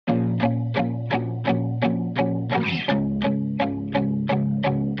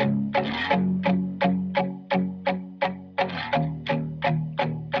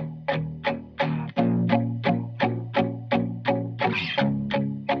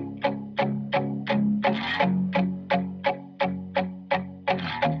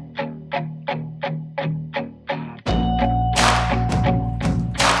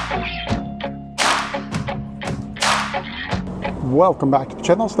Welcome back to the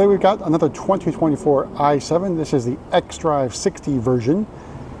channel. Today we've got another 2024 i7. This is the xDrive60 version,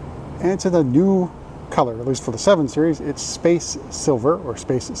 and it's in a new color, at least for the 7 series. It's space silver, or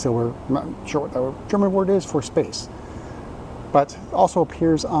space silver. I'm not sure what the German word is for space, but it also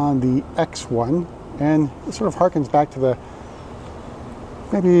appears on the X1, and it sort of harkens back to the,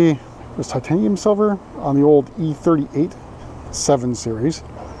 maybe it was titanium silver on the old E38 7 series.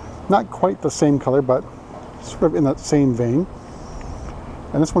 Not quite the same color, but sort of in that same vein.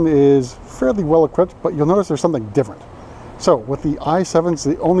 And this one is fairly well equipped, but you'll notice there's something different. So with the i7, it's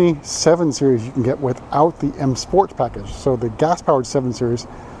the only 7 series you can get without the M Sport package. So the gas-powered 7 series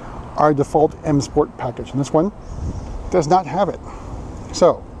are default M Sport package, and this one does not have it.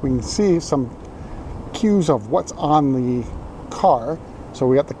 So we can see some cues of what's on the car. So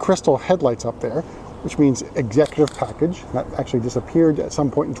we got the crystal headlights up there, which means executive package. That actually disappeared at some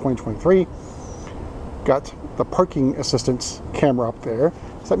point in 2023. Got the parking assistance camera up there,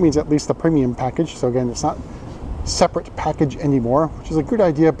 so that means at least the premium package. So again, it's not separate package anymore, which is a good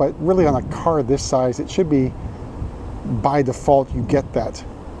idea, but really on a car this size, it should be by default you get that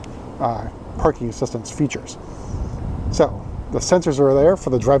parking assistance features. So the sensors are there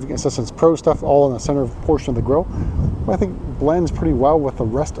for the driving assistance pro stuff, all in the center portion of the grille, but I think blends pretty well with the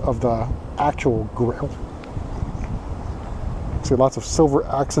rest of the actual grille. See lots of silver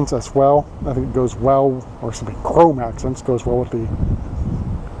accents as well. I think it goes well, or something chrome accents goes well with the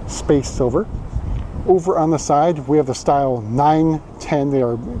space silver. Over on the side, we have the style 910. They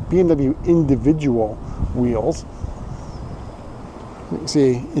are BMW individual wheels. You can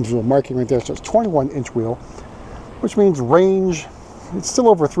see individual marking right there. So it's 21-inch wheel, which means range, it's still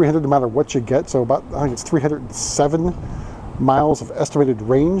over 300 no matter what you get. So about, I think it's 307 miles of estimated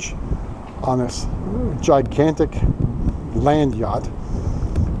range on this gigantic land yacht.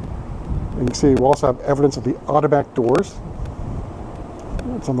 And you can see we also have evidence of the automatic doors.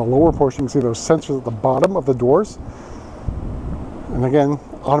 It's on the lower portion. You can see those sensors at the bottom of the doors. And again,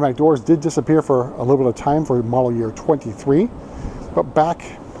 automatic doors did disappear for a little bit of time for model year 23, but back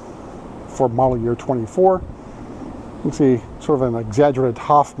for model year 24. You can see sort of an exaggerated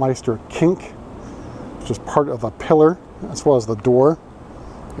Hofmeister kink, which is part of the pillar as well as the door.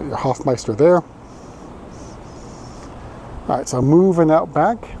 Got your Hofmeister there. All right, so moving out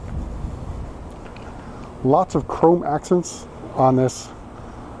back, lots of chrome accents on this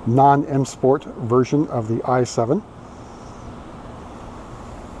non-M Sport version of the i7.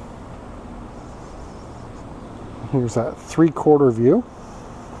 Here's that 3/4 view.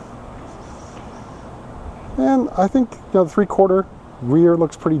 And I think the 3/4 rear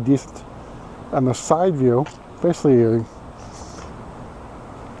looks pretty decent. And the side view, basically a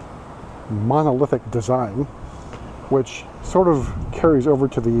monolithic design, which sort of carries over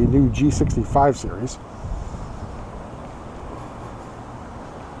to the new G65 series.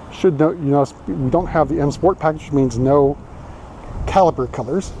 Should note, you know, we don't have the M Sport package, which means no caliper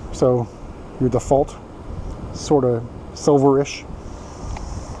colors. So your default sort of silverish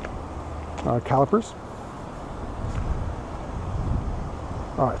calipers.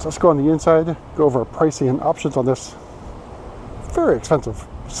 All right, so let's go on the inside, go over our pricing and options on this very expensive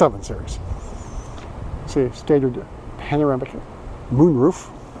 7 series. See, standard panoramic moonroof.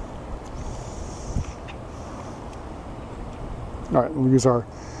 All right, we'll use our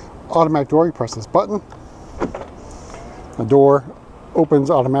automatic door. You press this button, the door opens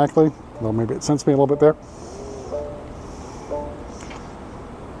automatically, though maybe it sensed me a little bit there.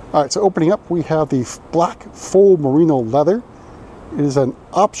 All right, so opening up, we have the black full merino leather. It is an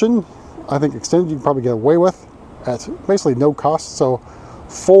option. I think extended you can probably get away with at basically no cost. So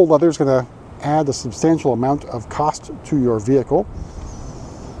full leather is going to add a substantial amount of cost to your vehicle.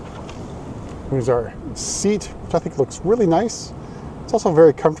 Here's our seat, which I think looks really nice. It's also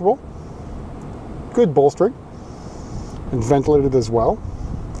very comfortable. Good bolstering and ventilated as well.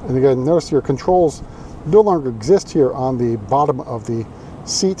 And again, notice your controls no longer exist here on the bottom of the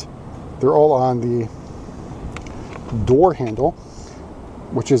seat. They're all on the door handle,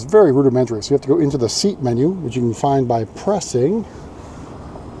 which is very rudimentary. So you have to go into the seat menu, which you can find by pressing.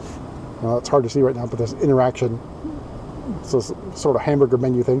 It's hard to see right now, but there's interaction. It's this sort of hamburger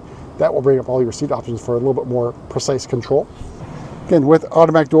menu thing. That will bring up all your seat options for a little bit more precise control. Again, with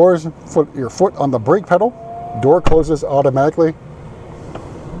automatic doors, put your foot on the brake pedal. Door closes automatically.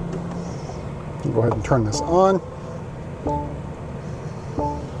 Go ahead and turn this on.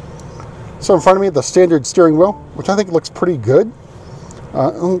 So in front of me, the standard steering wheel, which I think looks pretty good.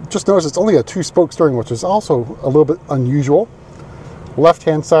 Just notice it's only a 2-spoke steering, which is also a little bit unusual.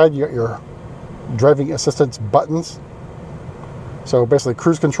 Left-hand side, you got your driving assistance buttons. So basically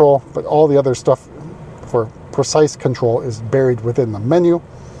cruise control, but all the other stuff for precise control is buried within the menu.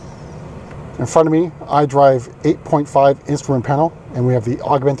 In front of me, iDrive 8.5 instrument panel, and we have the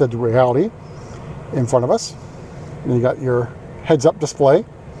augmented reality in front of us. And you got your heads-up display,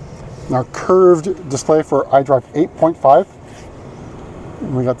 and our curved display for iDrive 8.5.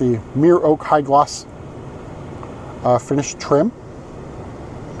 And we got the mirror oak high gloss finish trim.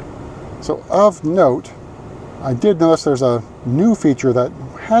 So of note, I did notice there's a new feature that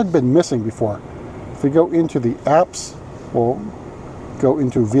had been missing before. If we go into the apps, we'll go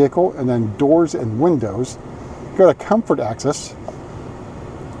into vehicle and then doors and windows. Go to comfort access.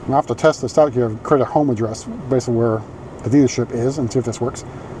 I'll have to test this out here, create a home address based on where the dealership is and see if this works.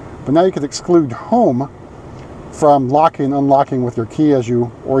 But now you can exclude home from locking and unlocking with your key as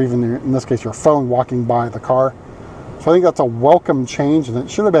you, or even in this case, your phone walking by the car. So I think that's a welcome change, and it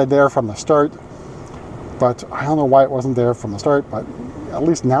should have been there from the start. But I don't know why it wasn't there from the start, but at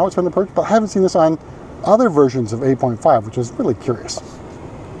least now it's been approached. But I haven't seen this on other versions of 8.5, which is really curious.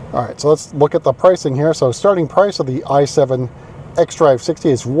 All right, so let's look at the pricing here. So starting price of the i7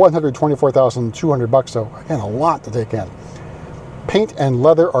 xDrive60 is $124,200. So again, a lot to take in. Paint and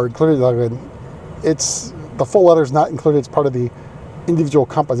leather are included. It's the full leather is not included. It's part of the individual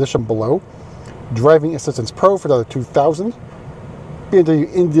composition below. Driving Assistance Pro for another $2,000.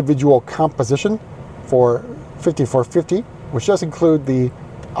 BMW individual composition for $5,450, which does include the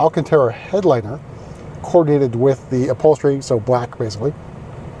Alcantara headliner coordinated with the upholstery, so black basically.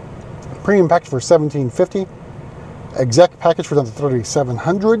 Premium package for $1,750. Exec package for another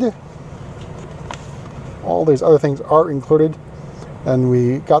 $3,700. All these other things are included. And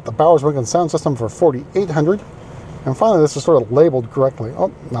we got the Bowers Wilkins sound system for $4,800. And finally, this is sort of labeled correctly.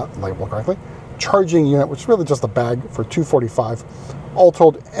 Oh, not labeled correctly. Charging unit, which is really just a bag, for $245. All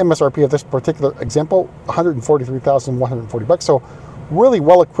told, MSRP of this particular example, $143,140. So really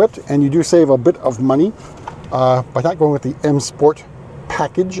well equipped, and you do save a bit of money by not going with the M Sport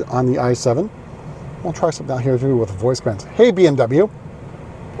package on the i7. We'll try something down here too with voice commands. Hey BMW,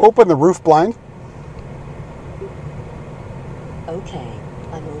 open the roof blind. Okay,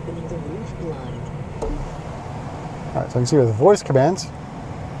 I'm opening the roof blind. All right, so you can see with the voice commands, you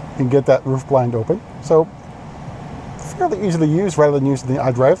can get that roof blind open. So fairly easy to use rather than using the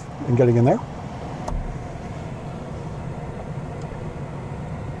iDrive and getting in there.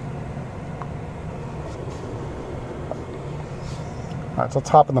 All right, so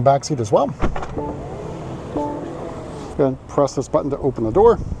top and the back seat as well. Go and press this button to open the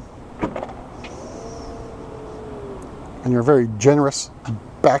door. And your very generous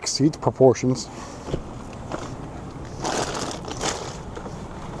back seat proportions.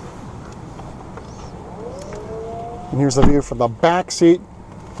 And here's the view from the back seat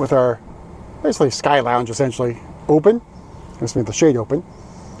with our basically sky lounge essentially open. This means the shade open.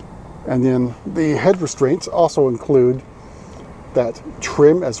 And then the head restraints also include that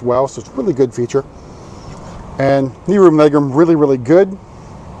trim as well, so it's a really good feature. And knee room, leg room, really, really good.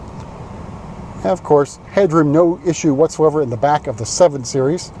 And of course, headroom, no issue whatsoever in the back of the 7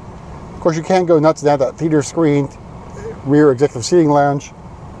 Series. Of course, you can go nuts and add that theater screen, rear executive seating lounge,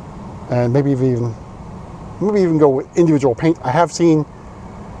 and maybe even go with individual paint. I have seen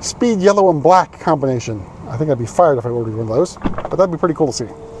speed yellow and black combination. I think I'd be fired if I ordered one of those, but that'd be pretty cool to see.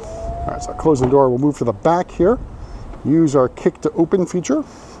 All right, so closing the door, we'll move to the back here. Use our kick to open feature.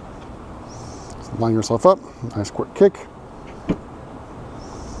 So line yourself up, nice quick kick.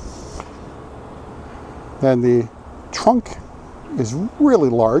 Then the trunk is really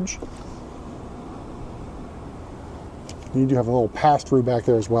large. You do have a little pass-through back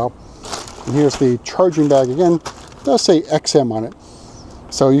there as well. And here's the charging bag again. It does say XM on it.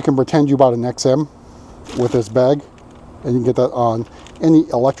 So you can pretend you bought an XM with this bag, and you can get that on any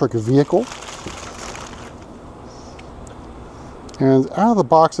electric vehicle. And out of the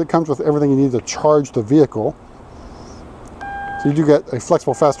box, it comes with everything you need to charge the vehicle. So you do get a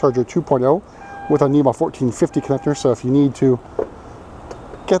flexible fast charger 2.0 with a NEMA 1450 connector. So if you need to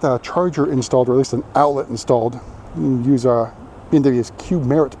get a charger installed, or at least an outlet installed, you can use BMW's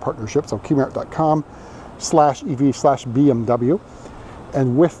Q-Merit partnership, so qmerit.com/EV/BMW.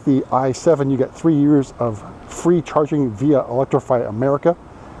 And with the i7, you get 3 years of free charging via Electrify America.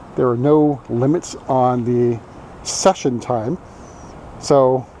 There are no limits on the session time.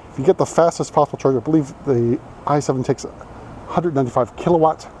 So if you get the fastest possible charger, I believe the i7 takes a 195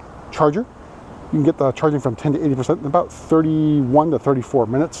 kilowatt charger. You can get the charging from 10 to 80% in about 31 to 34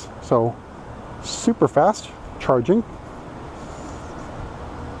 minutes. So super fast charging.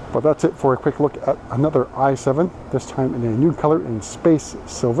 But that's it for a quick look at another i7, this time in a new color in space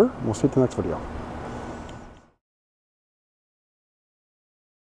silver. We'll see you in the next video.